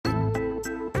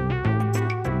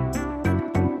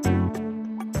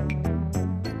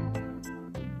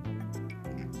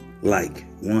Like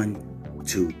 1,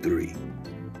 2, 3.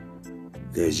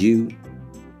 There's you.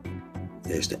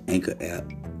 There's the Anchor app.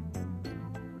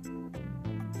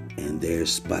 And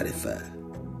there's Spotify.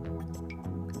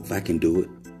 If I can do it,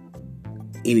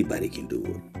 anybody can do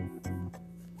it.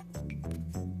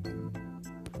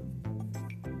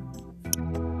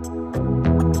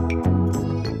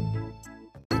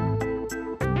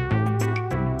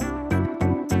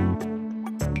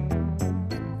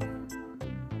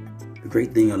 The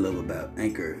great thing I love about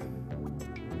Anchor,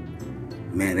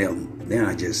 man, they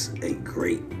are just a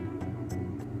great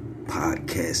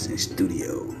podcasting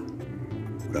studio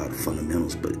with all the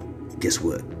fundamentals, but guess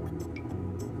what?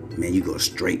 Man, you go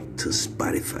straight to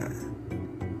Spotify.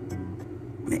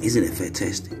 Man, isn't it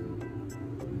fantastic?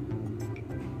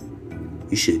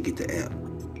 You should get the app.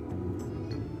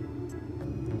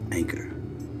 Anchor.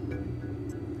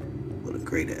 What a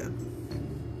great app.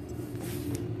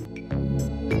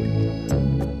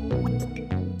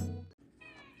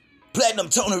 Platinum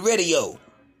Toner Radio.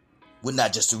 We're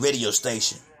not just a radio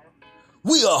station.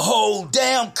 We a whole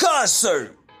damn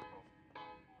concert.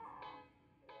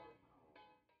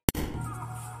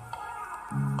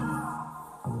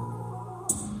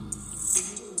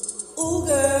 Ooh,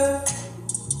 girl,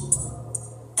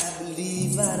 I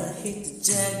believe I done hit the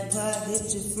jackpot,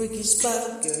 hit your freaky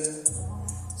spot, girl.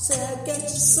 Say I got you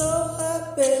so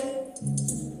happy.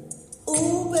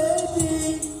 Ooh,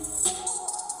 baby,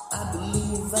 I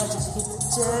believe I just hit the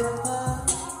jackpot,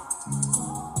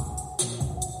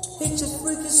 hit your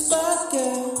freaky spot,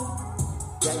 girl.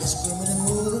 Got you screaming and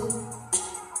moving,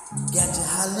 got you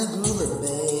hollering and grooving,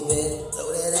 baby. Throw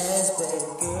that ass back,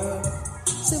 girl.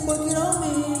 Say work it on me.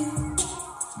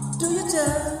 Do your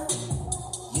job.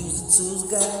 Use the tools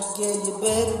God gave you,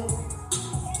 baby.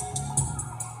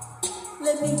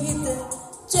 Let me hit the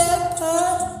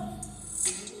jackpot.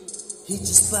 Hit your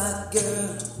spot, girl.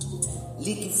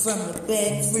 Leaking from the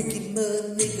back. Freaky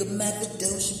mud nigga,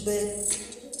 Macadosha, baby.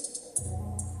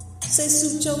 Say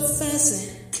suit your fancy.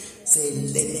 Say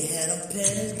let me have them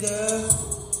panties, girl.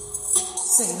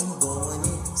 Say I'm going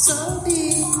in so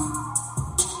deep.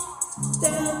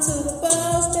 Down to the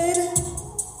balls, baby.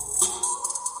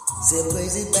 Say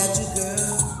crazy about you,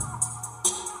 girl.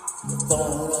 The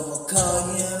phone, I'ma call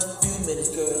you in a few minutes,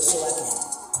 girl, so I can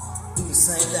do the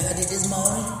same thing I did this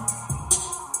morning.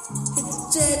 Hit the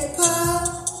jackpot,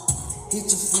 hit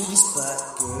your fruity spot,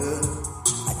 girl.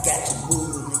 I got you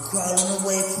moving and crawling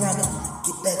away from it.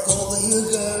 Get back over here,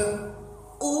 girl.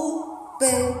 Ooh,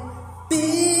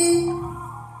 baby,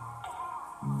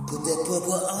 put that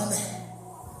purple on me.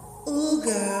 Ooh,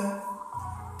 girl,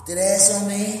 put that ass on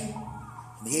me.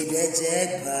 Hit that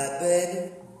jackpot, baby.